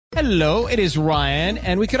Hello, it is Ryan,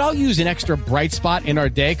 and we could all use an extra bright spot in our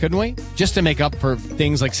day, couldn't we? Just to make up for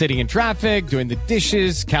things like sitting in traffic, doing the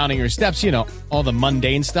dishes, counting your steps, all the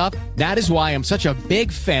mundane stuff. That is why I'm such a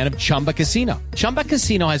big fan of Chumba Casino. Chumba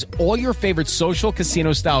Casino has all your favorite social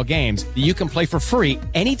casino-style games that you can play for free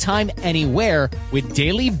anytime, anywhere with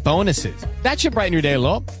daily bonuses. That should brighten your day a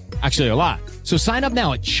little. Actually, a lot. So sign up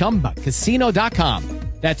now at ChumbaCasino.com.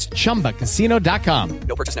 That's ChumbaCasino.com.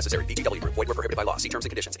 No purchase necessary. VGW Group. Void where prohibited by law. See terms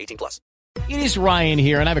and conditions. 18+. It is Ryan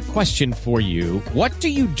here, and I have a question for you. What do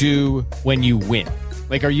you do when you win?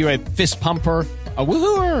 Like, are you a fist pumper, a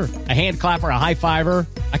woohooer, a hand clapper, a high fiver?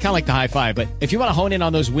 I kind of like the high five, but if you want to hone in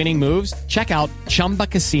on those winning moves, check out Chumba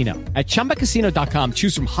Casino. At ChumbaCasino.com,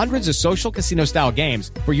 choose from hundreds of social casino-style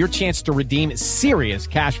games for your chance to redeem serious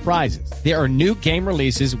cash prizes. There are new game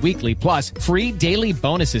releases weekly, plus free daily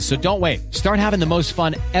bonuses. So don't wait. Start having the most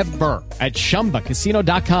fun ever at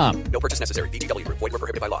ChumbaCasino.com. No purchase necessary. VGW Group. Void where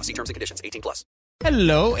prohibited by law. See terms and conditions. 18+.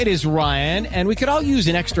 Hello, it is Ryan, and we could all use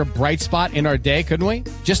an extra bright spot in our day, couldn't we?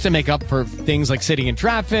 Just to make up for things like sitting in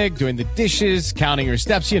traffic, doing the dishes, counting your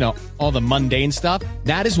steps, all the mundane stuff.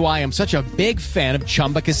 That is why I'm such a big fan of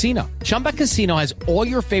Chumba Casino. Chumba Casino has all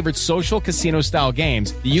your favorite social casino-style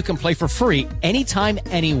games that you can play for free anytime,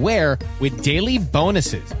 anywhere with daily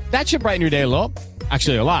bonuses. That should brighten your day a little.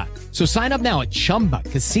 Actually, a lot. So sign up now at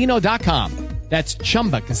ChumbaCasino.com. That's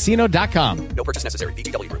ChumbaCasino.com. No purchase necessary.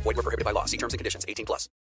 VGW Group. Void where prohibited by law. See terms and conditions. 18+.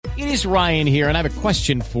 It is Ryan here, and I have a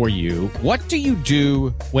question for you. What do you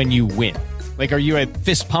do when you win? Like, are you a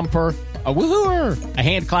fist pumper, a woohooer, a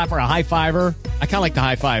hand clapper, a high fiver? I kind of like the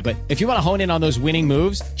high five, but if you want to hone in on those winning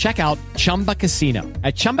moves, check out Chumba Casino.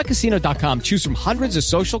 At ChumbaCasino.com, choose from hundreds of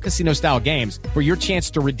social casino-style games for your chance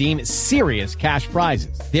to redeem serious cash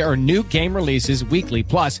prizes. There are new game releases weekly,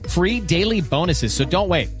 plus free daily bonuses. So don't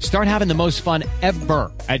wait. Start having the most fun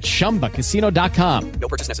ever at ChumbaCasino.com. No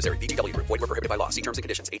purchase necessary. VGW Group. Void where prohibited by law. See terms and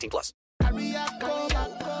conditions. 18+.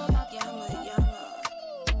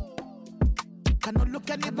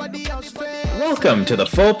 Welcome to the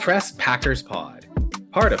Full Press Packers Pod,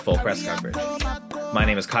 part of Full Press Coverage. My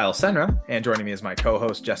name is Kyle Senra, and joining me is my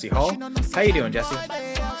co-host Jesse Hall. How you doing, Jesse?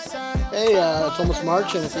 Hey, it's almost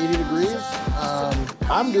March and it's 80 degrees.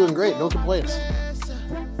 I'm doing great, no complaints.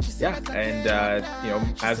 Yeah, and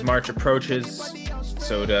as March approaches,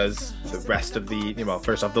 so does the rest of the,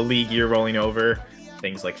 first off, the league year rolling over.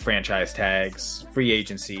 Things like franchise tags, free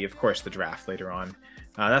agency, of course, the draft later on.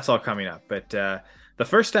 That's all coming up. But the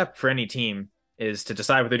first step for any team is to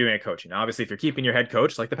decide what they're doing at coaching. Now, obviously, if you're keeping your head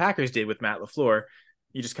coach, like the Packers did with Matt LaFleur,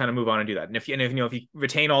 you just kind of move on and do that. And if you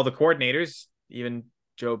retain all the coordinators, even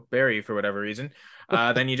Joe Barry for whatever reason,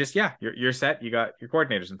 then you just, you're set. You got your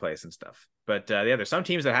coordinators in place and stuff. But there's some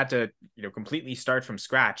teams that had to, completely start from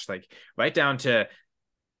scratch, like right down to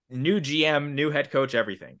new GM, new head coach,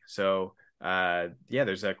 everything. So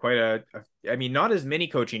there's not as many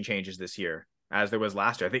coaching changes this year as there was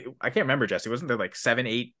last year. I can't remember, Jesse. Wasn't there like 7,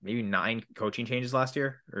 8, maybe 9 coaching changes last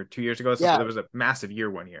year or 2 years ago? So there was a massive year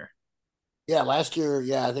one year. Yeah, last year,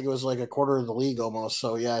 I think it was like a quarter of the league almost.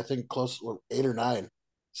 So I think close to 8 or 9.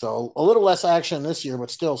 So a little less action this year, but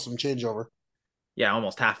still some changeover. Yeah,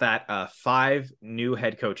 almost half that. 5 new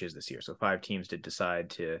head coaches this year. So 5 teams did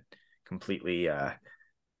decide to completely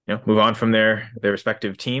move on from their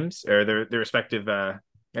respective teams or their respective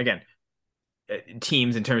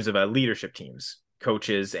teams in terms of leadership teams,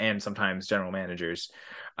 coaches, and sometimes general managers.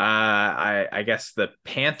 I guess the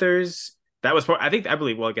Panthers, I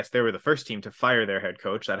guess they were the first team to fire their head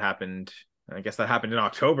coach. That happened in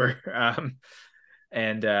October.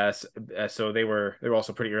 So they were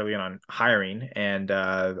also pretty early on hiring, and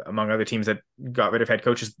among other teams that got rid of head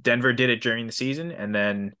coaches, Denver did it during the season. And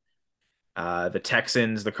then the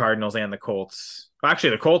Texans, the Cardinals, and the Colts. Well,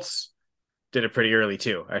 actually, the Colts did it pretty early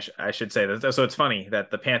too. I should say that. So it's funny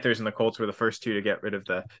that the Panthers and the Colts were the first two to get rid of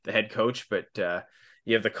the head coach, but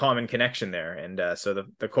you have the common connection there. And so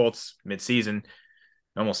the Colts mid-season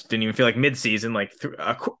almost didn't even feel like mid-season, like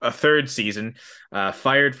a third season,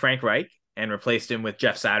 fired Frank Reich and replaced him with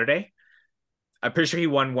Jeff Saturday. I'm pretty sure he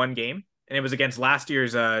won 1 game, and it was against last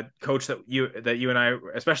year's coach that you and I,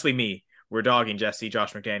 especially me, were dogging, Jesse,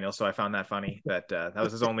 Josh McDaniels. So I found that funny that that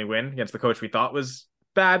was his only win against the coach we thought was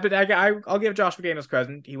bad, but I'll give Josh McDaniels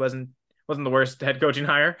credit. He wasn't the worst head coaching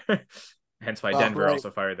hire. Hence why Denver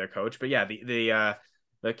also fired their coach. But yeah,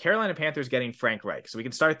 the Carolina Panthers getting Frank Reich. So we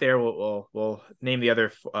can start there. We'll name the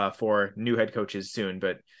other 4 new head coaches soon.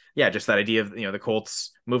 But yeah, just that idea of the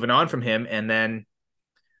Colts moving on from him, and then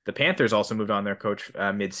the Panthers also moved on their coach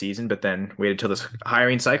mid-season, but then waited till this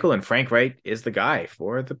hiring cycle, and Frank Reich is the guy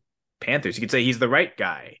for the Panthers. You could say he's the right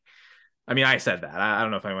guy. I mean, I said that. I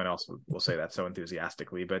don't know if anyone else will say that so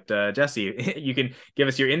enthusiastically, but Jesse, you can give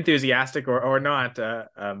us your enthusiastic or not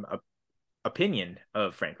opinion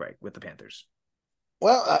of Frank Reich with the Panthers.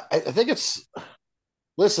 Well, I think it's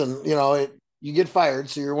listen. You get fired,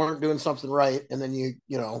 so you weren't doing something right, and then you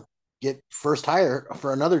get first hire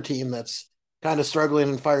for another team that's kind of struggling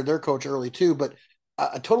and fired their coach early too. But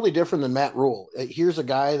totally different than Matt Rule. Here's a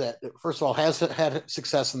guy that, first of all, has had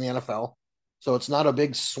success in the NFL, so it's not a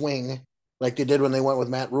big swing like they did when they went with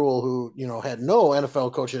Matt Rule, who had no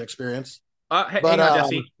NFL coaching experience. But Hang on,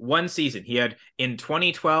 Jesse. One season he had in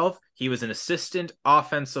 2012. He was an assistant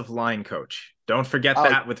offensive line coach. Don't forget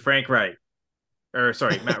that with Frank Reich, or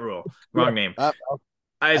sorry, Matt Rule. Wrong name.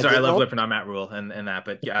 I love Lippin on Matt Rule and that,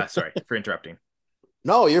 but yeah, sorry for interrupting.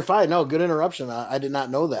 No, you're fine. No, good interruption. I did not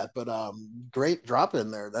know that, but great drop in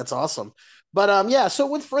there. That's awesome. But yeah, so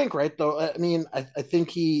with Frank Reich though, I mean, I think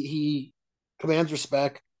he commands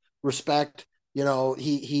respect.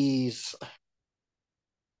 He's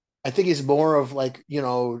I think he's more of like,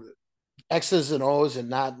 X's and O's and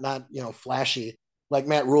not flashy. Like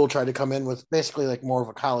Matt Rule tried to come in with basically like more of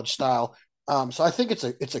a college style. So I think it's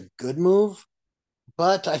a good move,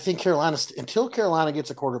 but I think until Carolina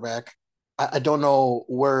gets a quarterback, I don't know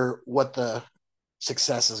what the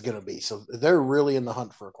success is going to be. So they're really in the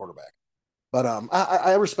hunt for a quarterback. But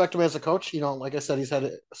I respect him as a coach. Like I said, he's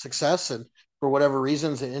had success, and for whatever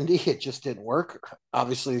reasons in Indy, it just didn't work.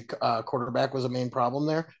 Obviously, quarterback was a main problem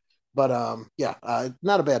there. But yeah,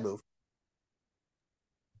 not a bad move.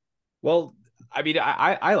 Well, I mean,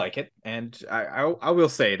 I like it, and I will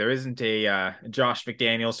say there isn't a Josh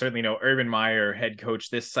McDaniels, certainly no Urban Meyer head coach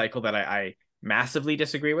this cycle that I massively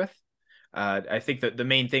disagree with. I think that the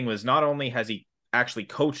main thing was not only has he actually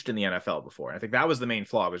coached in the NFL before, I think that was the main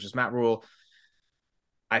flaw, was just Matt Rule,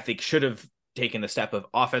 I think, should have taken the step of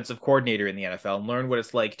offensive coordinator in the NFL and learn what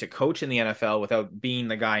it's like to coach in the NFL without being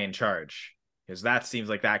the guy in charge. Because that seems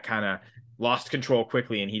like that kind of lost control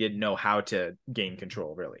quickly, and he didn't know how to gain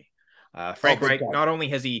control, really. Frank Reich, not only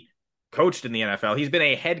has he coached in the NFL, he's been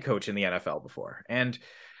a head coach in the NFL before. And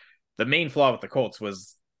the main flaw with the Colts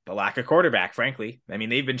was the lack of quarterback, frankly. I mean,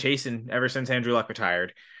 they've been chasing ever since Andrew Luck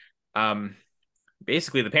retired.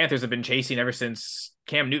 Basically, the Panthers have been chasing ever since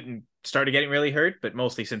Cam Newton started getting really hurt, but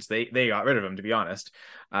mostly since they got rid of him, to be honest.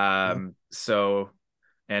 As a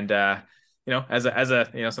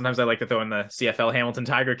sometimes I like to throw in the CFL Hamilton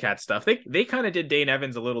Tiger Cat stuff. They kind of did Dane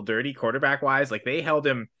Evans a little dirty quarterback wise. Like, they held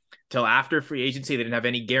him till after free agency. They didn't have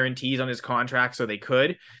any guarantees on his contract, so they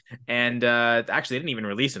could. And actually, they didn't even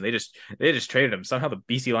release him. They just traded him. Somehow the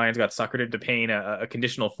BC Lions got suckered into paying a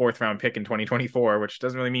conditional 4th round pick in 2024, which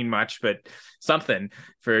doesn't really mean much, but something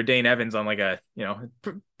for Dane Evans on like a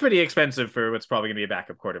pretty expensive for what's probably gonna be a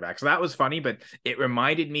backup quarterback. So that was funny, but it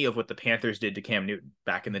reminded me of what the Panthers did to Cam Newton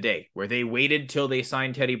back in the day, where they waited till they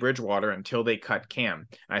signed Teddy Bridgewater until they cut Cam.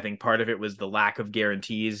 And I think part of it was the lack of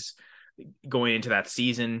guarantees going into that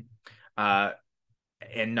season,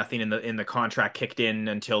 and nothing in the contract kicked in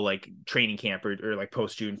until like training camp or like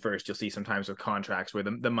post June 1st. You'll see sometimes with contracts where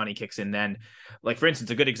the money kicks in then. Like, for instance,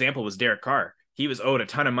 a good example was Derek Carr. He was owed a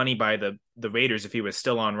ton of money by the Raiders if he was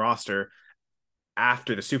still on roster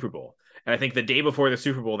after the Super Bowl. And I think the day before the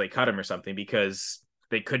Super Bowl, they cut him or something because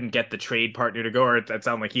they couldn't get the trade partner to go, or that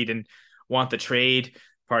sounded like he didn't want the trade.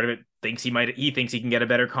 Part of it he thinks he can get a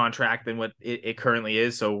better contract than what it currently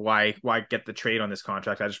is. So why get the trade on this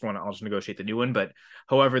contract? I'll just negotiate the new one. But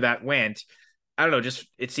however that went, I don't know, just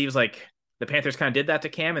it seems like the Panthers kind of did that to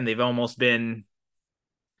Cam, and they've almost been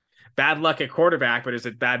bad luck at quarterback, but is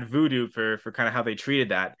it bad voodoo for kind of how they treated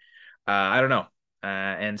that? I don't know.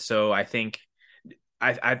 And so I think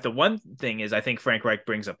the one thing is, I think Frank Reich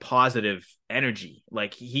brings a positive energy.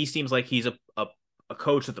 Like, he seems like he's a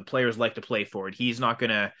coach that the players like to play for. He's not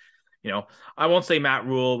gonna, I won't say Matt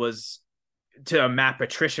Rule was to a Matt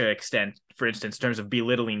Patricia extent, for instance, in terms of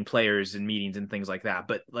belittling players in meetings and things like that.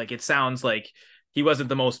 But like, it sounds like he wasn't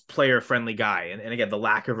the most player friendly guy. And again, the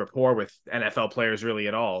lack of rapport with NFL players really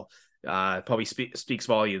at all probably speaks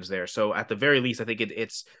volumes there. So at the very least, I think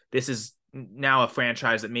this is now a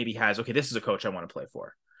franchise that maybe has, okay, this is a coach I want to play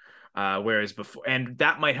for. Whereas before, and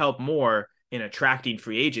that might help more in attracting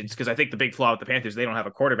free agents, because I think the big flaw with the Panthers, they don't have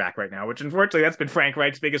a quarterback right now, which unfortunately that's been Frank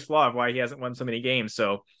Reich's biggest flaw of why he hasn't won so many games.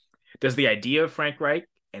 So does the idea of Frank Reich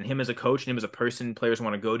and him as a coach and him as a person players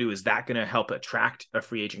want to go to, is that going to help attract a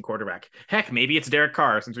free agent quarterback? Heck, maybe it's Derek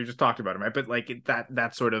Carr, since we just talked about him, right? But like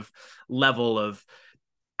that sort of level of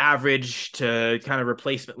average to kind of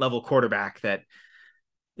replacement level quarterback that,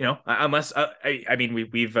 unless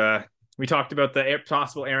we talked about the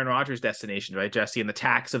possible Aaron Rodgers destination, right, Jesse, and the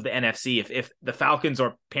tax of the NFC. If the Falcons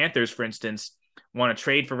or Panthers, for instance, want to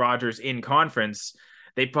trade for Rodgers in conference,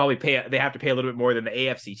 they have to pay a little bit more than the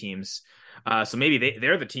AFC teams. So maybe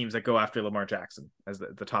they're the teams that go after Lamar Jackson as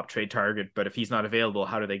the top trade target. But if he's not available,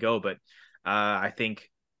 how do they go? But I think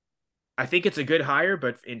it's a good hire.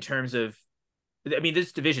 But in terms of, I mean,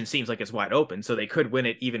 this division seems like it's wide open, so they could win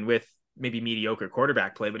it even with maybe mediocre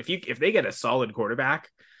quarterback play. But if they get a solid quarterback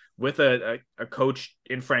with a coach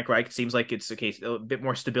in Frank Reich, it seems like it's a bit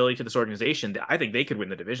more stability to this organization. I think they could win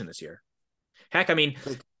the division this year. Heck, I mean,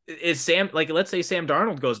 let's say Sam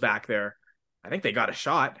Darnold goes back there. I think they got a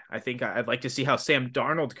shot. I think I'd like to see how Sam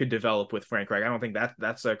Darnold could develop with Frank Reich. I don't think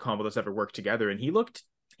that's a combo that's ever worked together. And he looked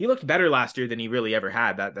better last year than he really ever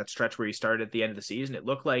had. That stretch where he started at the end of the season, it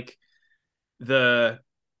looked like the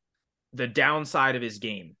downside of his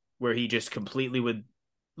game, where he just completely would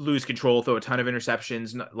lose control, throw a ton of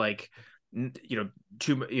interceptions,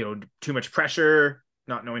 too much pressure,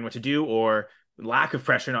 not knowing what to do, or lack of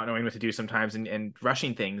pressure, not knowing what to do sometimes, and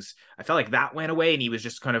rushing things. I felt like that went away, and he was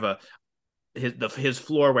just kind of his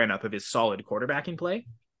floor went up of his solid quarterbacking play.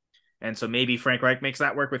 And so maybe Frank Reich makes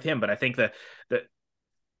that work with him. But I think the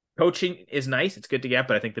coaching is nice. It's good to get,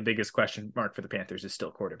 but I think the biggest question mark for the Panthers is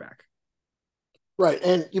still quarterback. Right.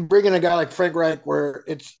 And you bring in a guy like Frank Reich where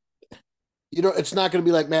it's not going to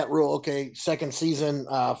be like Matt Rule. Okay. Second season,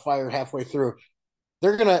 fired halfway through.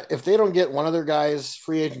 If they don't get one of their guys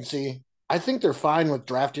free agency, I think they're fine with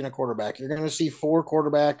drafting a quarterback. You're going to see 4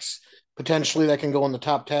 quarterbacks potentially that can go in the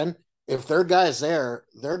top 10. If their guy's there,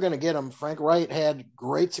 they're going to get him. Frank Reich had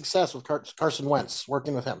great success with Carson Wentz,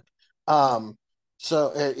 working with him.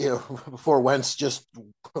 Before Wentz just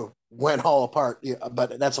went all apart,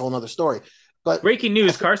 but that's a whole nother story. But breaking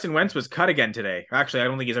news: Carson Wentz was cut again today. Actually, I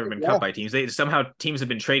don't think he's ever been cut by teams. Teams have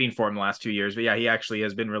been trading for him the last 2 years. But yeah, he actually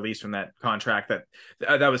has been released from that contract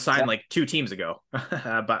that was signed like 2 teams ago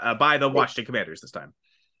by the Washington Commanders this time.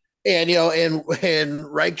 And and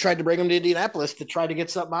Reich tried to bring him to Indianapolis to try to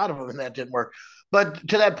get something out of him, and that didn't work. But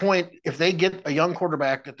to that point, if they get a young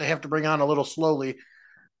quarterback that they have to bring on a little slowly,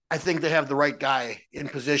 I think they have the right guy in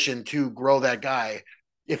position to grow that guy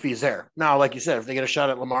if he's there. Now, like you said, if they get a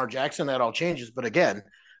shot at Lamar Jackson, that all changes. But again,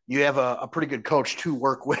 you have a pretty good coach to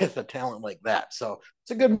work with a talent like that. So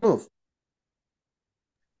it's a good move.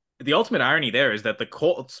 The ultimate irony there is that the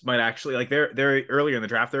Colts might actually, like, they're earlier in the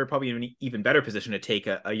draft, they're probably in an even better position to take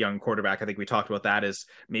a young quarterback. I think we talked about that as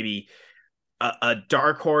maybe a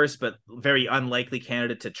dark horse, but very unlikely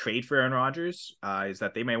candidate to trade for Aaron Rodgers. Is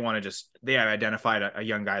that they may want to they have identified a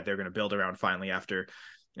young guy they're going to build around finally after,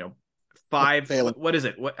 5. What is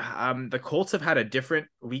it? The Colts have had a different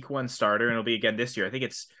week 1 starter, and it'll be again this year. I think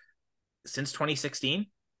it's since 2016.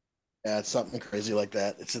 Yeah, it's something crazy like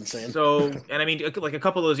that. It's insane. So, and I mean, like a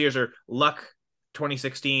couple of those years are Luck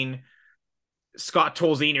 2016, Scott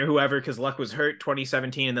Tolzien or whoever, because Luck was hurt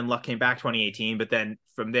 2017, and then Luck came back 2018. But then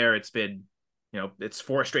from there, it's been, it's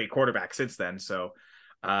 4 straight quarterbacks since then. So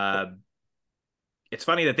it's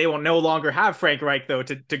funny that they will no longer have Frank Reich, though,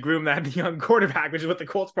 to groom that young quarterback, which is what the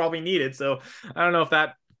Colts probably needed. So I don't know if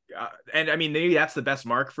that, and I mean, maybe that's the best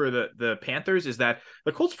mark for the Panthers, is that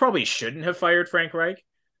the Colts probably shouldn't have fired Frank Reich,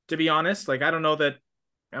 to be honest. Like, I don't know that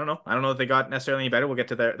they got necessarily any better. We'll get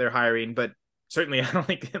to their hiring, but certainly I don't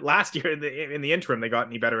think last year in the interim they got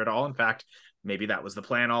any better at all. In fact, maybe that was the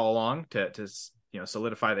plan all along to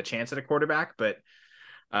solidify the chance at a quarterback. But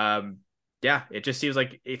yeah, it just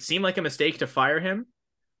seemed like a mistake to fire him,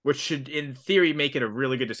 which should in theory make it a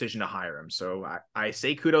really good decision to hire him. So I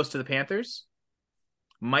say kudos to the Panthers.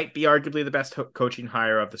 Might be arguably the best coaching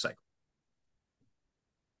hire of the cycle.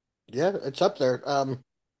 Yeah, it's up there.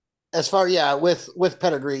 As far, with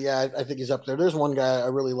pedigree, I think he's up there. There's one guy I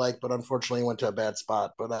really like, but unfortunately went to a bad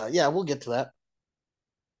spot. But we'll get to that.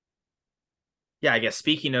 Yeah, I guess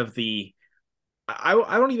speaking of I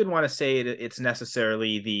don't even want to say it's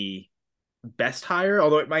necessarily the best hire,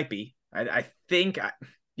 although it might be. I think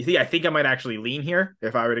I might actually lean here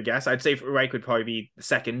if I were to guess. I'd say Reich would probably be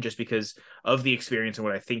second, just because of the experience and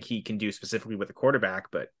what I think he can do specifically with a quarterback.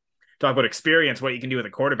 But talk about experience, what you can do with a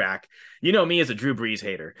quarterback. Me as a Drew Brees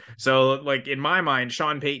hater. So, like, in my mind,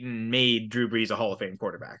 Sean Payton made Drew Brees a Hall of Fame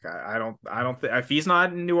quarterback. I don't if he's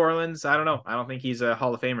not in New Orleans, I don't know. I don't think he's a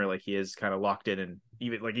Hall of Famer like he is kind of locked in and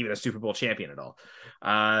even a Super Bowl champion at all.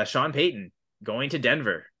 Sean Payton going to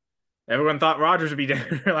Denver. Everyone thought Rodgers would be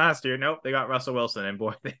Denver last year. Nope, they got Russell Wilson, and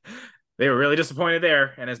boy, they were really disappointed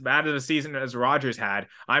there. And as bad of a season as Rodgers had,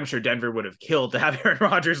 I'm sure Denver would have killed to have Aaron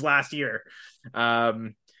Rodgers last year.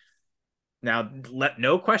 Now,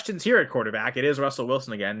 no questions here at quarterback. It is Russell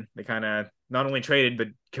Wilson again. They kind of not only traded, but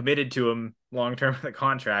committed to him long-term in the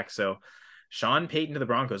contract. So Sean Payton to the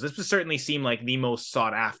Broncos. This would certainly seem like the most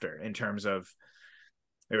sought after in terms of,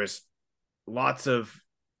 there was lots of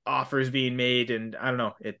offers being made, and I don't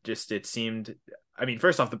know. It seemed. I mean,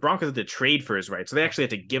 first off, the Broncos had to trade for his right, so they actually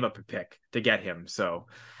had to give up a pick to get him. So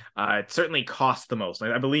it certainly cost the most.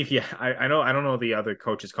 I believe he. I know. I don't know the other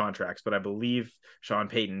coaches' contracts, but I believe Sean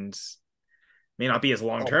Payton's may not be as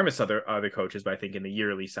long term as other coaches, but I think in the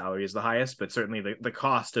yearly salary is the highest. But certainly the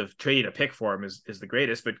cost of trading a pick for him is the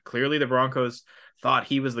greatest. But clearly the Broncos thought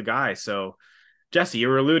he was the guy. So Jesse, you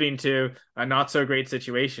were alluding to a not so great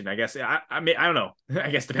situation. I guess I mean I don't know. I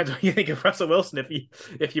guess depends what you think of Russell Wilson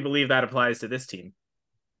if you believe that applies to this team.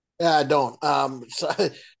 Yeah, I don't. So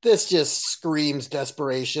this just screams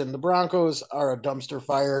desperation. The Broncos are a dumpster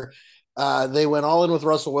fire. They went all in with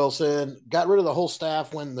Russell Wilson, got rid of the whole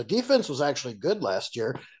staff when the defense was actually good last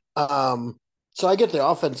year. So I get the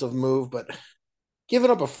offensive move, but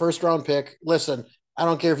giving up a first round pick, listen, I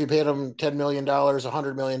don't care if you paid them $10 million,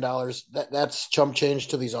 $100 million. That's chump change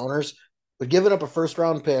to these owners. But giving up a first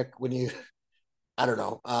round pick when you, I don't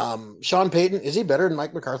know. Sean Payton, is he better than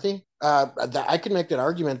Mike McCarthy? I can make that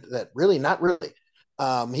argument that really, not really.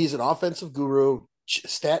 He's an offensive guru,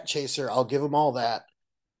 stat chaser. I'll give him all that.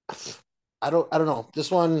 I don't know. This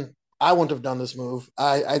one, I wouldn't have done this move.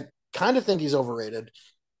 I kind of think he's overrated.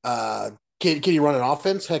 Can he run an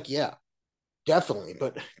offense? Heck yeah, definitely.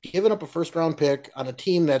 But giving up a first round pick on a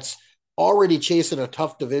team that's already chasing a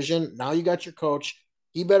tough division, now you got your coach.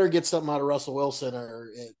 He better get something out of Russell Wilson, or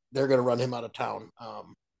they're going to run him out of town.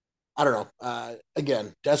 I don't know.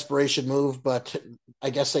 Again, desperation move, but I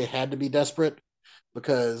guess they had to be desperate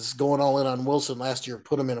because going all in on Wilson last year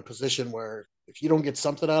put him in a position where if you don't get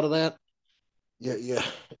something out of that,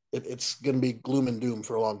 it's going to be gloom and doom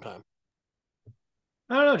for a long time.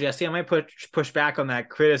 I don't know, Jesse. I might push back on that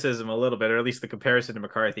criticism a little bit, or at least the comparison to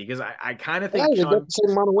McCarthy, because I kind of think they got the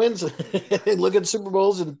same amount of wins. Look at Super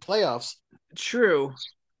Bowls and playoffs. True.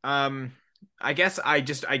 I guess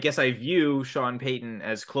I view Sean Payton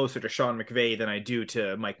as closer to Sean McVay than I do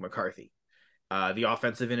to Mike McCarthy. The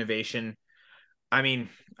offensive innovation. I mean,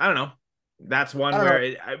 I don't know. That's one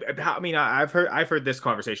where I've heard this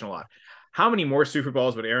conversation a lot. How many more Super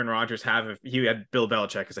Bowls would Aaron Rodgers have if he had Bill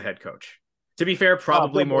Belichick as a head coach? To be fair,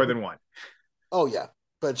 probably more than one. Oh yeah,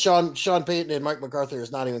 but Sean Payton and Mike McCarthy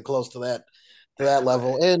is not even close to that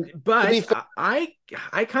level. And but I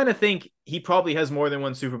kind of think he probably has more than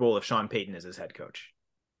one Super Bowl if Sean Payton is his head coach.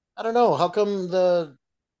 I don't know how come the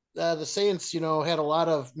Saints, had a lot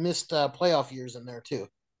of missed playoff years in there too,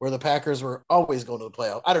 where the Packers were always going to the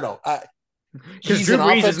playoff. I don't know. Because Drew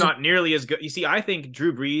Brees is not nearly as good. You see, I think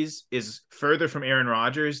Drew Brees is further from Aaron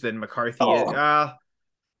Rodgers than McCarthy is.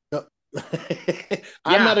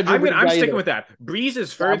 I'm sticking with that. Brees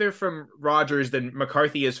is further from Rodgers than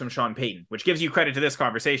McCarthy is from Sean Payton, which gives you credit to this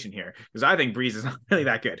conversation here, because I think Brees is not really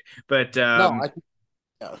that good. But so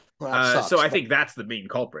I think that's the main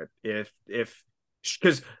culprit.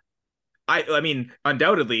 Because I mean,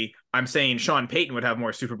 undoubtedly, I'm saying Sean Payton would have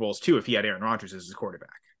more Super Bowls too if he had Aaron Rodgers as his quarterback.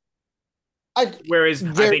 Whereas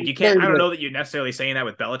I think you can't. I don't know that you're necessarily saying that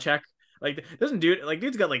with Belichick. Like,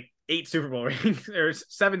 dude's got like 8 Super Bowl rings or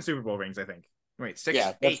 7 Super Bowl rings, I think. Wait, 6,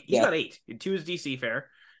 8. He's got 8. 2 is DC fair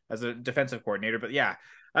as a defensive coordinator, but yeah,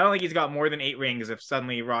 I don't think he's got more than 8 rings if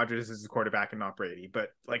suddenly Rodgers is the quarterback and not Brady. But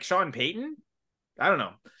like Sean Payton, I don't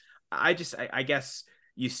know. I guess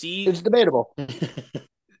you see, it's debatable.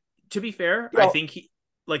 To be fair, I think he,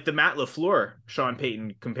 like the Matt LaFleur Sean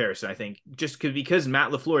Payton comparison, I think just because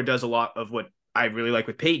Matt LaFleur does a lot of what I really like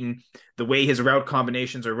with Payton, the way his route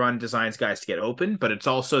combinations are run designs guys to get open, but it's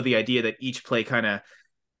also the idea that each play kind of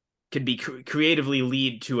can be creatively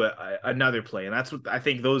lead to another play. And that's what I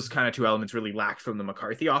think those kind of 2 elements really lack from the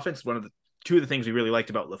McCarthy offense. Two of the things we really liked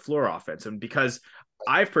about LaFleur offense. And because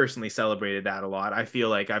I've personally celebrated that a lot, I feel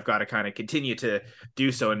like I've got to kind of continue to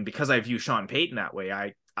do so. And because I view Sean Payton that way,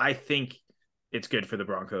 I think it's good for the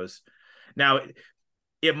Broncos. Now,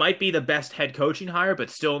 it might be the best head coaching hire,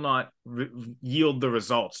 but still not yield the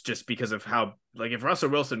results just because of how, like, if Russell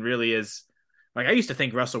Wilson really is, like, I used to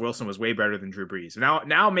think Russell Wilson was way better than Drew Brees.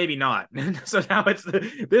 Now maybe not. So now it's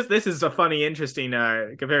this is a funny, interesting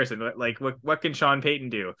comparison. Like, what can Sean Payton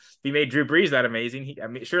do? If he made Drew Brees that amazing,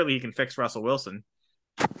 surely he can fix Russell Wilson.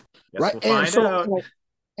 Right. We'll find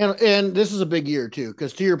out. And this is a big year too,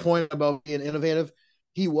 because to your point about being innovative,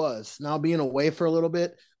 he was. Now being away for a little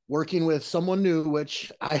bit, working with someone new,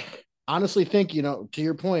 which I honestly think, to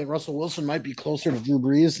your point, Russell Wilson might be closer to Drew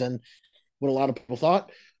Brees than what a lot of people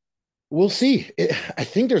thought. We'll see. I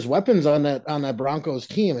think there's weapons on that Broncos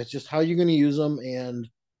team. It's just how you're going to use them, and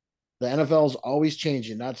the NFL is always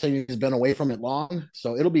changing. Not saying he's been away from it long,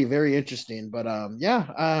 so it'll be very interesting. But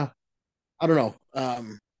I don't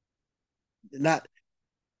know.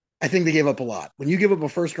 I think they gave up a lot. When you give up a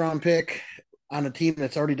first round pick on a team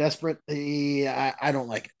that's already desperate, I don't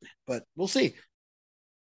like it, but we'll see.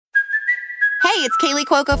 Hey, it's Kaylee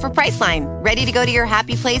Cuoco for Priceline. Ready to go to your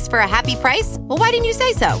happy place for a happy price? Well, why didn't you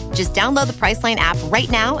say so? Just download the Priceline app right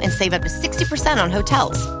now and save up to 60% on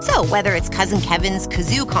hotels. So whether it's Cousin Kevin's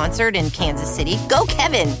Kazoo Concert in Kansas City, go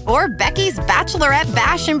Kevin, or Becky's Bachelorette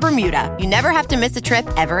Bash in Bermuda, you never have to miss a trip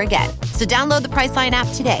ever again. So download the Priceline app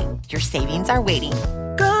today. Your savings are waiting.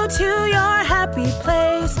 Go to your happy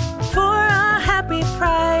place for a happy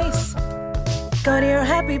price. Go to your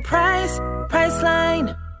happy price,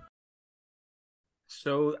 Priceline.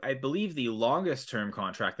 So I believe the longest term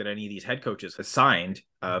contract that any of these head coaches have signed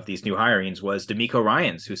of these new hirings was DeMeco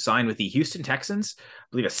Ryans, who signed with the Houston Texans, I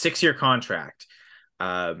believe a 6-year contract.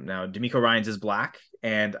 Now DeMeco Ryans is black,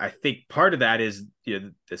 and I think part of that is,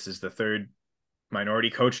 this is the third minority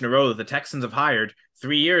coach in a row that the Texans have hired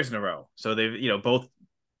 3 years in a row. So they've, both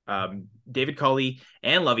David Culley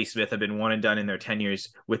and Lovie Smith have been one and done in their tenures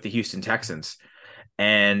with the Houston Texans.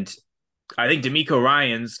 And I think DeMeco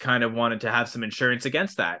Ryans kind of wanted to have some insurance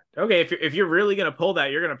against that. Okay, if you're really going to pull that,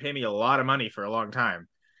 you're going to pay me a lot of money for a long time.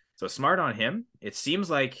 So smart on him. It seems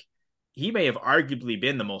like he may have arguably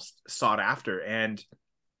been the most sought after, and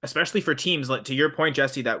especially for teams, like to your point,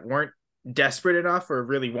 Jesse, that weren't desperate enough or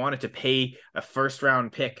really wanted to pay a first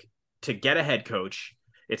round pick to get a head coach.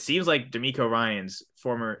 It seems like DeMeco Ryans,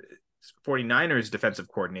 former 49ers defensive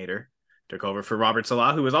coordinator, took over for Robert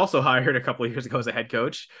Saleh, who was also hired a couple of years ago as a head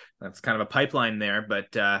coach. That's kind of a pipeline there,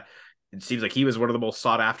 but it seems like he was one of the most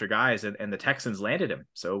sought after guys, and the Texans landed him.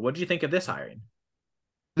 So what did you think of this hiring?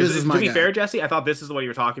 To be fair, Jesse, I thought this is what you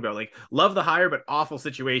were talking about. Like, love the hire, but awful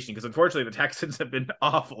situation, because unfortunately the Texans have been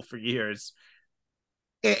awful for years.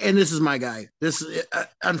 And this is my guy. This,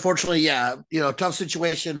 unfortunately, tough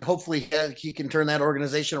situation. Hopefully he can turn that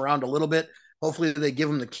organization around a little bit. Hopefully they give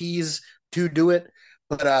him the keys to do it.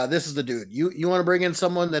 But this is the dude. You want to bring in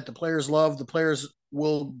someone that the players love, the players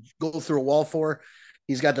will go through a wall for.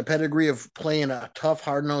 He's got the pedigree of playing a tough,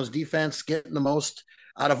 hard-nosed defense, getting the most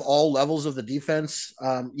out of all levels of the defense.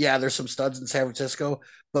 There's some studs in San Francisco,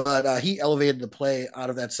 but he elevated the play out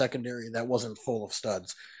of that secondary that wasn't full of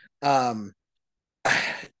studs. That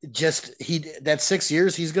 6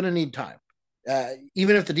 years, he's going to need time.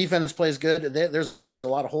 Even if the defense plays good, there's a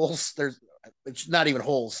lot of holes. It's not even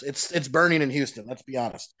holes. It's burning in Houston. Let's be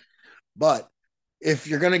honest. But if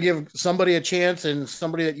you're going to give somebody a chance and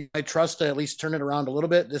somebody that you might trust to at least turn it around a little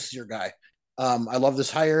bit, this is your guy. I love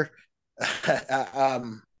this hire.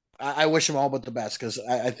 I wish him all but the best, because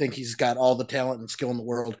I think he's got all the talent and skill in the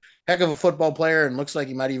world. Heck of a football player, and looks like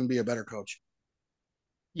he might even be a better coach.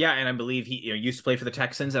 Yeah, and I believe he used to play for the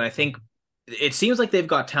Texans, and I think it seems like they've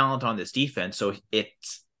got talent on this defense, so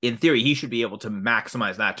it's, in theory, he should be able to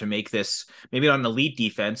maximize that to make this maybe not an elite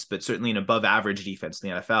defense, but certainly an above average defense in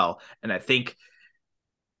the NFL. And I think,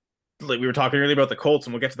 like we were talking earlier about the Colts,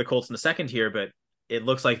 and we'll get to the Colts in a second here, but it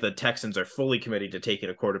looks like the Texans are fully committed to taking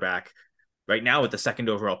a quarterback right now with the second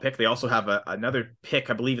overall pick. They also have another pick,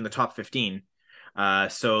 I believe, in the top 15.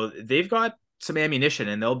 So they've got some ammunition,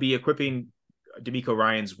 and they'll be equipping DeMeco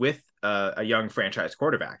Ryans with a young franchise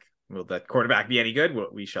quarterback. Will that quarterback be any good?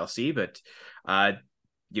 We shall see. But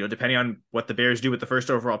depending on what the Bears do with the first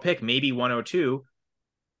overall pick, maybe 102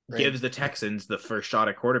 gives the Texans the first shot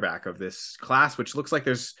at quarterback of this class, which looks like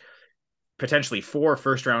there's potentially 4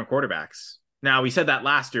 first-round quarterbacks. Now, we said that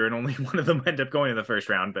last year, and only one of them ended up going in the first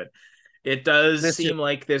round, but it does seem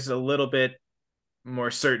like there's a little bit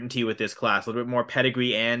more certainty with this class, a little bit more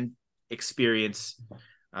pedigree and experience.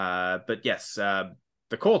 But yes,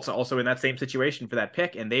 the Colts also in that same situation for that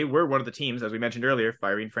pick, and they were one of the teams, as we mentioned earlier,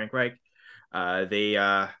 firing Frank Reich. They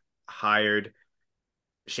hired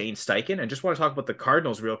Shane Steichen. And just want to talk about the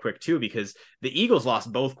Cardinals real quick too, because the Eagles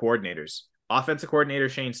lost both coordinators. Offensive coordinator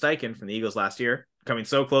Shane Steichen from the Eagles last year, coming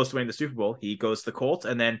so close to winning the Super Bowl, he goes to the Colts,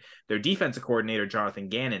 and then their defensive coordinator Jonathan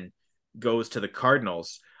Gannon goes to the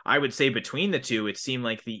Cardinals. I would say between the two, it seemed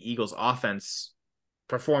like the Eagles offense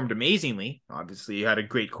performed amazingly. Obviously, you had a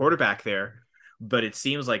great quarterback there, but it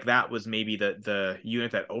seems like that was maybe the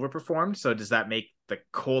unit that overperformed. So does that make the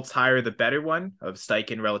Colts hire the better one of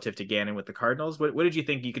Steichen relative to Gannon with the Cardinals? What did you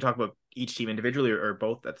think? You could talk about each team individually or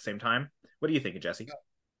both at the same time. What do you think, Jesse?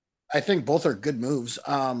 I think both are good moves.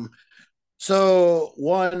 So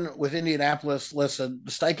one with Indianapolis, listen,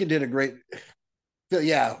 Steichen did a great,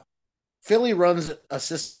 Philly runs a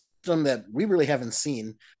system that we really haven't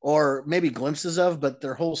seen or maybe glimpses of, but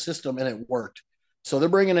their whole system, and it worked. So they're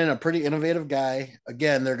bringing in a pretty innovative guy.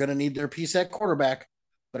 Again, they're going to need their piece at quarterback,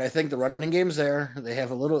 but I think the running game's there. They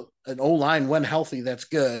have an O-line when healthy. That's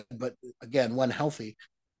good. But again, when healthy,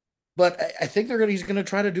 But I think he's gonna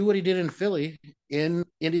try to do what he did in Philly in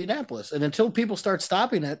Indianapolis, and until people start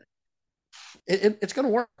stopping it, it's going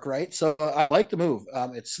to work, right? So I like the move.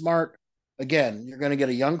 It's smart. Again, you're going to get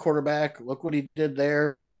a young quarterback. Look what he did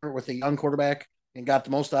there with a young quarterback and got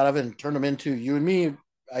the most out of it and turned him into, you and me,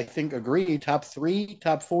 I think, agree, top 3,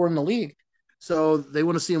 top 4 in the league. So they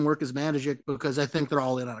want to see him work his magic because I think they're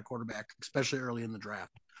all in on a quarterback, especially early in the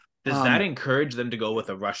draft. Does that encourage them to go with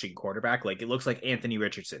a rushing quarterback? Like, it looks like Anthony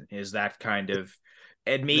Richardson is that kind of,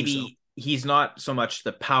 and maybe he's not so much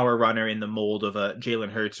the power runner in the mold of a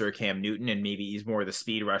Jalen Hurts or a Cam Newton, and maybe he's more the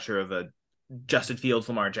speed rusher of a Justin Fields,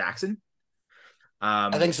 Lamar Jackson.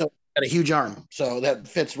 I think so. Got a huge arm, so that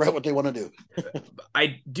fits right what they want to do.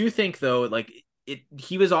 I do think, though, like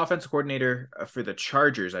he was offensive coordinator for the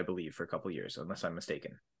Chargers, I believe, for a couple of years, unless I'm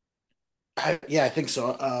mistaken. I think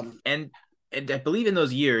so. And I believe in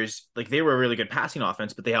those years, like they were a really good passing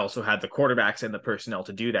offense, but they also had the quarterbacks and the personnel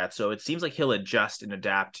to do that. So it seems like he'll adjust and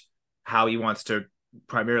adapt how he wants to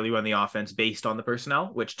primarily run the offense based on the personnel,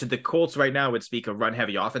 which to the Colts right now would speak of run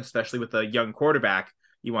heavy offense, especially with a young quarterback.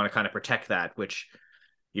 You want to kind of protect that, which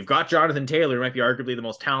you've got Jonathan Taylor, who might be arguably the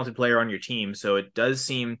most talented player on your team. So it does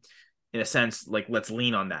seem, in a sense, like let's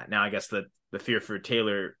lean on that. Now, I guess the fear for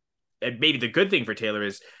Taylor, and maybe the good thing for Taylor,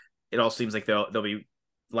 is it all seems like they'll be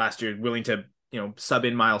last year willing to, sub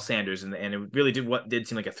in Miles Sanders, and it really did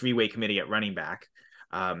seem like a 3-way committee at running back.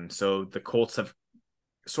 So the Colts have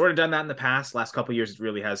sort of done that in the past. Last couple of years, it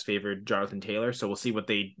really has favored Jonathan Taylor. So we'll see what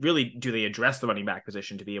they really do. They address the running back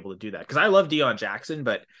position to be able to do that. Because I love Deion Jackson,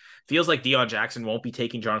 but feels like Deion Jackson won't be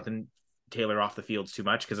taking Jonathan Taylor off the fields too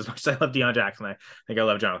much. Because as much as I love Deion Jackson, I think I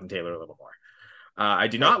love Jonathan Taylor a little more. I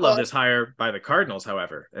do not love this hire by the Cardinals,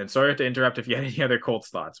 however. And sorry to interrupt if you had any other Colts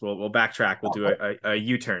thoughts. We'll backtrack. We'll do a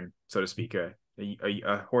U-turn, so to speak, a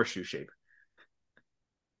horseshoe shape.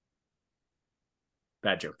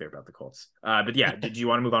 Bad joke there about the Colts. But yeah, did you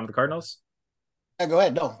want to move on to the Cardinals? Yeah, go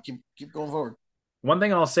ahead. No, keep going forward. One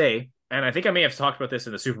thing I'll say, and I think I may have talked about this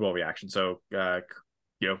in the Super Bowl reaction, so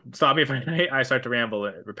stop me if I start to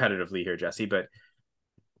ramble repetitively here, Jesse. But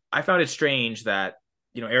I found it strange that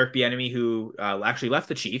Eric Bieniemy, who actually left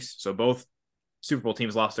the Chiefs, so both Super Bowl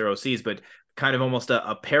teams lost their OCs, but kind of almost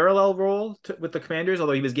a parallel role with the Commanders,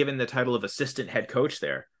 although he was given the title of assistant head coach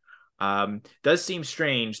there. Does seem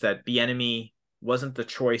strange that Bieniemy wasn't the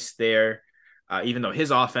choice there, even though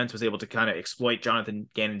his offense was able to kind of exploit Jonathan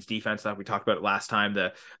Gannon's defense. That we talked about it last time,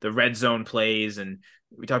 the red zone plays, and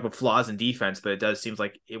we talked about flaws in defense, but it does seem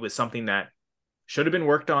like it was something that should have been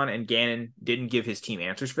worked on, and Gannon didn't give his team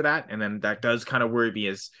answers for that. And then that does kind of worry me,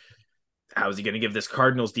 as how is he going to give this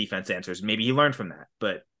Cardinals defense answers? Maybe he learned from that,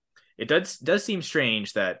 but it does seem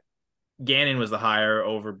strange that Gannon was the hire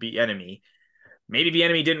over Bieniemy. Maybe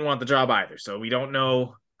Bieniemy didn't want the job either, so we don't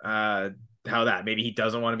know how that. Maybe he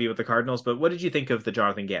doesn't want to be with the Cardinals. But what did you think of the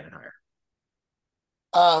Jonathan Gannon hire?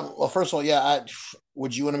 Well, first of all, yeah,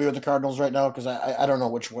 would you want to be with the Cardinals right now? Because I don't know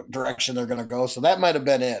what direction they're going to go, so that might have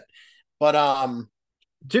been it. But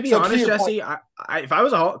to be honest, Jesse, if I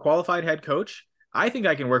was a qualified head coach, I think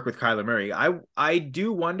I can work with Kyler Murray. I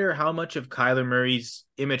do wonder how much of Kyler Murray's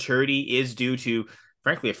immaturity is due to,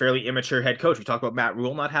 frankly, a fairly immature head coach. We talk about Matt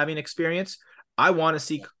Rule not having experience. I want to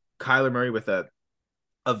see Kyler Murray with a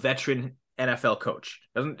veteran NFL coach.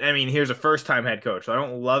 Here's a first-time head coach, so I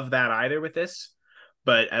don't love that either with this,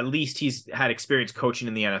 but at least he's had experience coaching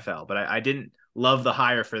in the NFL. But I didn't love the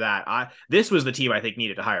hire for that. This was the team I think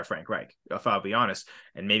needed to hire Frank Reich, if I'll be honest.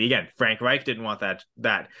 And maybe again, Frank Reich didn't want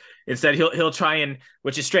that. Instead, he'll try and,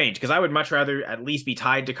 which is strange because I would much rather at least be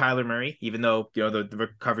tied to Kyler Murray, even though the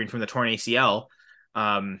recovering from the torn ACL.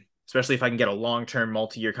 Especially if I can get a long-term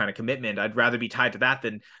multi-year kind of commitment, I'd rather be tied to that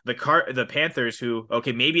than the Panthers, who,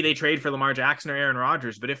 okay, maybe they trade for Lamar Jackson or Aaron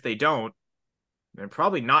Rodgers, but if they don't, they're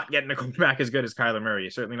probably not getting a quarterback as good as Kyler Murray,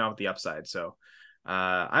 certainly not with the upside. So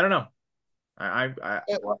I don't know.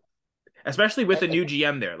 Especially with the new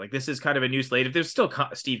GM there, like this is kind of a new slate. If there's still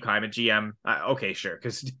Steve Keim at GM, okay, sure.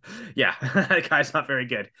 Because yeah, that guy's not very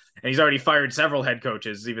good. And he's already fired several head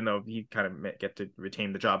coaches, even though he kind of get to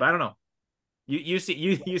retain the job. I don't know. You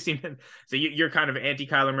seem so you're kind of anti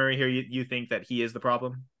Kyler Murray here. You think that he is the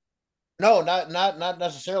problem? No, not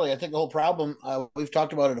necessarily. I think the whole problem, we've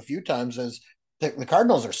talked about it a few times, is the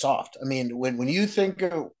Cardinals are soft. I mean, when you think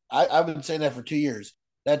of, I've been saying that for 2 years.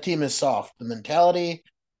 That team is soft. The mentality,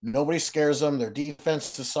 nobody scares them. Their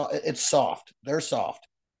defense is soft. It's soft. They're soft.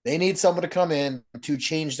 They need someone to come in to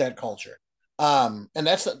change that culture. And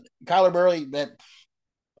that's Kyler Murray.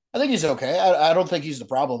 I think he's okay. I don't think he's the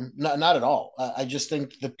problem. Not at all. I just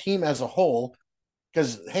think the team as a whole,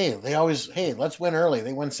 because, let's win early.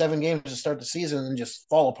 They win 7 games to start the season and just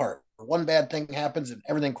fall apart, One bad thing happens and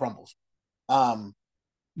everything crumbles.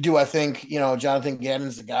 Do I think, Jonathan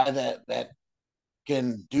Gannon's the guy that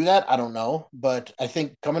can do that? I don't know. But I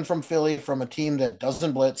think coming from Philly, from a team that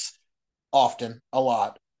doesn't blitz often, a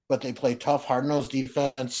lot, but they play tough, hard-nosed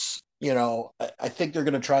defense, I think they're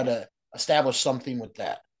going to try to establish something with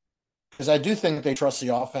that. Because I do think they trust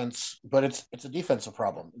the offense, but it's a defensive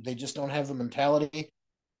problem. They just don't have the mentality,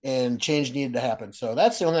 and change needed to happen. So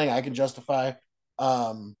that's the only thing I can justify.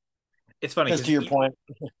 It's funny. To your point.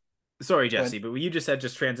 Sorry, Jesse, but what you just said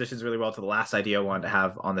just transitions really well to the last idea I wanted to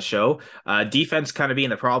have on the show. Defense kind of being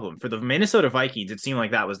the problem. For the Minnesota Vikings, it seemed like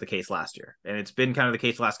that was the case last year. And it's been kind of the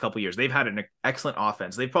case the last couple of years. They've had an excellent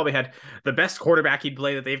offense. They've probably had the best quarterbacking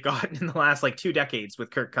play that they've gotten in the last 2 decades with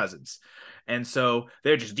Kirk Cousins. And so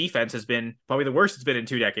their just defense has been probably the worst it's been in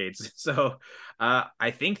 2 decades. So I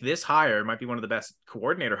think this hire might be one of the best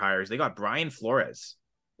coordinator hires. They got Brian Flores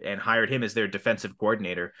and hired him as their defensive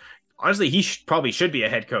coordinator. Honestly, he probably should be a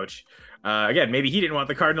head coach. Again, maybe he didn't want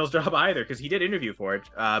the Cardinals job either because he did interview for it.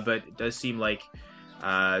 But it does seem like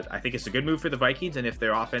I think it's a good move for the Vikings. And if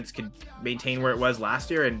their offense can maintain where it was last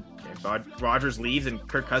year and Rodgers leaves and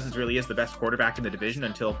Kirk Cousins really is the best quarterback in the division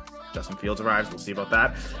until Justin Fields arrives, we'll see about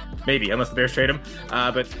that. Maybe, unless the Bears trade him.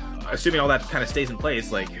 But assuming all that kind of stays in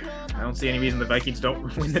place, I don't see any reason the Vikings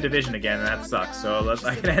don't win the division again, and that sucks. So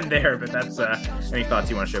I can end there, but that's any thoughts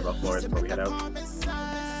you want to share about Flores before we head out?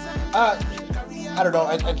 I don't know.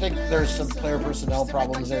 I think there's some player personnel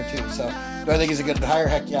problems there too. So do I think he's a good hire?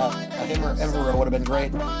 Heck yeah. Him or Evero would have been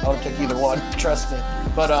great. I would have taken either one. Trust me.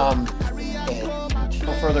 But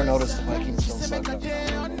until further notice, the Vikings still suck.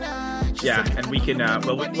 Yeah, and we can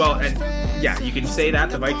you can say that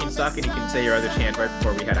the Vikings suck, and you can say your other chant right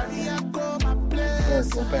before we head out.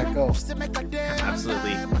 Go back, go.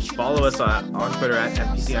 Absolutely. Follow us on Twitter at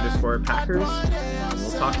FPC_Packers. And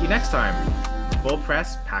we'll talk to you next time. Full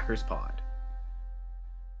Press Packers Pod.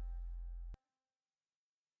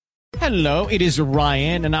 Hello, it is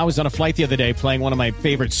Ryan, and I was on a flight the other day playing one of my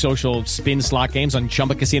favorite social spin slot games on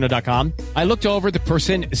ChumbaCasino.com. I looked over at the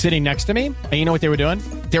person sitting next to me, and you know what they were doing?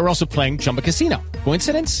 They were also playing Chumba Casino.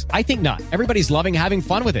 Coincidence? I think not. Everybody's loving having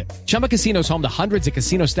fun with it. Chumba Casino is home to hundreds of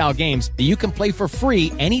casino-style games that you can play for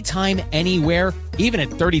free anytime, anywhere, even at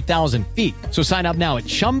 30,000 feet. So sign up now at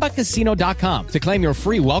ChumbaCasino.com to claim your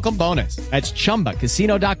free welcome bonus. That's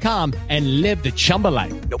ChumbaCasino.com and live the Chumba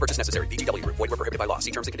life. No purchase necessary. VGW. Void were prohibited by law.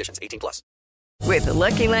 See terms and conditions. 18+. With the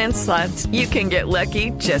Lucky Land Slots, you can get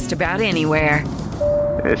lucky just about anywhere.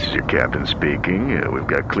 This is your captain speaking. We've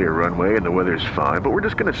got clear runway and the weather's fine, but we're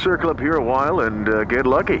just going to circle up here a while and get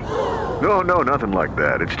lucky. No, nothing like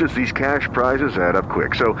that. It's just these cash prizes add up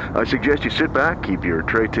quick. So I suggest you sit back, keep your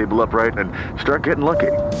tray table upright, and start getting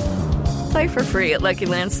lucky. Play for free at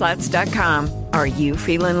LuckyLandSlots.com. Are you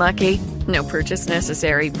feeling lucky? No purchase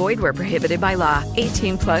necessary. Void where prohibited by law.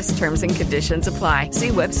 18+ terms and conditions apply. See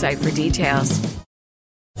website for details.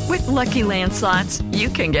 With Lucky Land Slots, you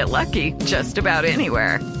can get lucky just about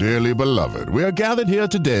anywhere. Dearly beloved, we are gathered here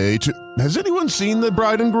today to... Has anyone seen the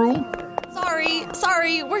bride and groom?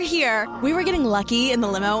 Sorry, we're here. We were getting lucky in the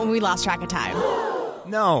limo and we lost track of time.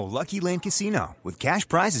 No, Lucky Land Casino, with cash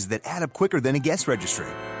prizes that add up quicker than a guest registry.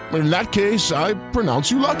 In that case, I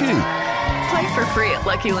pronounce you lucky. Play for free at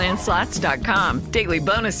LuckyLandSlots.com. Daily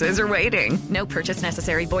bonuses are waiting. No purchase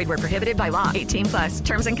necessary. Void where prohibited by law. 18+.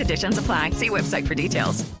 Terms and conditions apply. See website for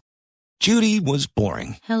details. Judy was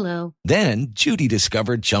boring. Hello. Then Judy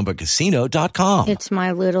discovered ChumbaCasino.com. It's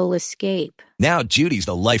my little escape. Now Judy's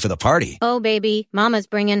the life of the party. Oh, baby, mama's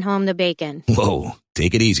bringing home the bacon. Whoa,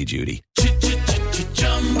 take it easy, Judy.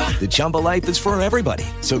 The Chumba life is for everybody.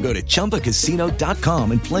 So go to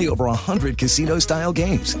ChumbaCasino.com and play over 100 casino-style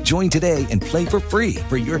games. Join today and play for free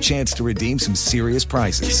for your chance to redeem some serious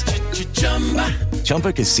prizes.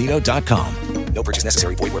 ChumbaCasino.com. No purchase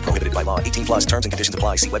necessary. Void where prohibited by law. 18+ terms and conditions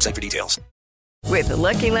apply. See website for details. With the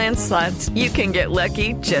Lucky Land Slots, you can get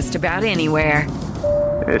lucky just about anywhere.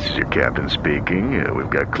 This is your captain speaking. We've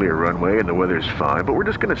got clear runway and the weather's fine, but we're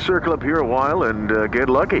just going to circle up here a while and get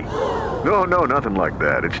lucky. No, nothing like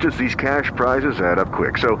that. It's just these cash prizes add up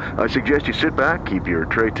quick. So I suggest you sit back, keep your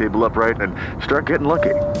tray table upright, and start getting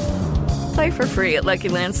lucky. Play for free at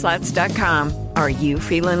LuckyLandSlots.com. Are you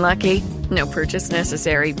feeling lucky? No purchase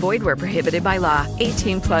necessary. Void where prohibited by law.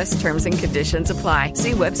 18+ terms and conditions apply.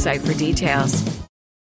 See website for details.